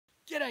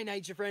G'day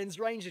nature friends,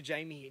 Ranger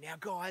Jamie here. Now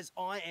guys,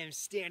 I am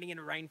standing in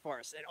a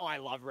rainforest and I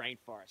love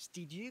rainforests.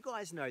 Did you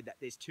guys know that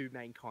there's two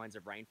main kinds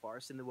of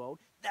rainforests in the world?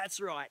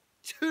 That's right,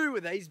 two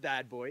of these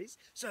bad boys.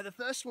 So the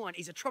first one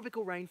is a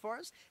tropical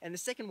rainforest and the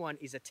second one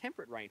is a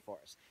temperate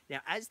rainforest. Now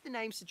as the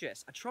name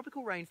suggests, a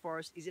tropical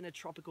rainforest is in a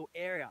tropical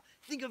area.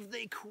 Think of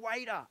the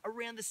equator,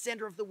 around the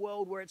center of the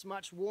world where it's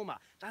much warmer.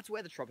 That's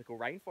where the tropical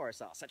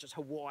rainforests are, such as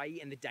Hawaii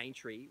and the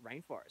Daintree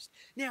rainforest.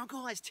 Now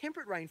guys,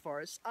 temperate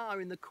rainforests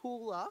are in the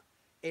cooler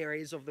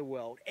areas of the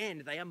world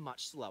and they are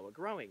much slower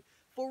growing.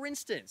 For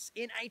instance,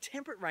 in a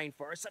temperate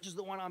rainforest such as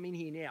the one I'm in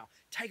here now,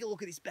 take a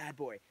look at this bad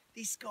boy.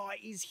 This guy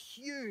is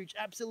huge,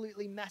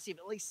 absolutely massive,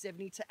 at least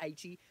 70 to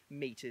 80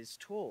 meters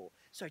tall.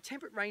 So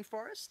temperate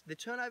rainforest, the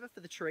turnover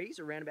for the trees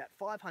are around about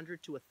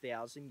 500 to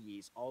 1,000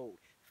 years old.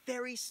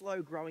 Very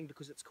slow growing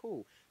because it's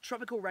cool.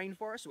 Tropical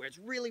rainforest, where it's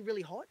really,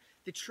 really hot,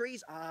 the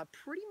trees are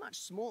pretty much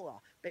smaller,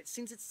 but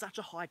since it's such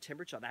a high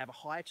temperature, they have a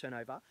higher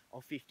turnover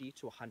of 50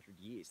 to 100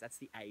 years. That's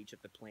the age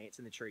of the plants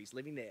and the trees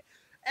living there.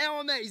 How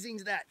amazing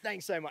is that?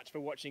 Thanks so much for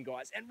watching,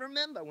 guys. And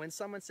remember, when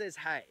someone says,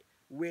 hey,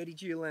 where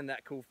did you learn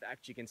that cool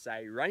fact? You can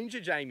say, Ranger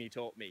Jamie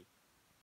taught me.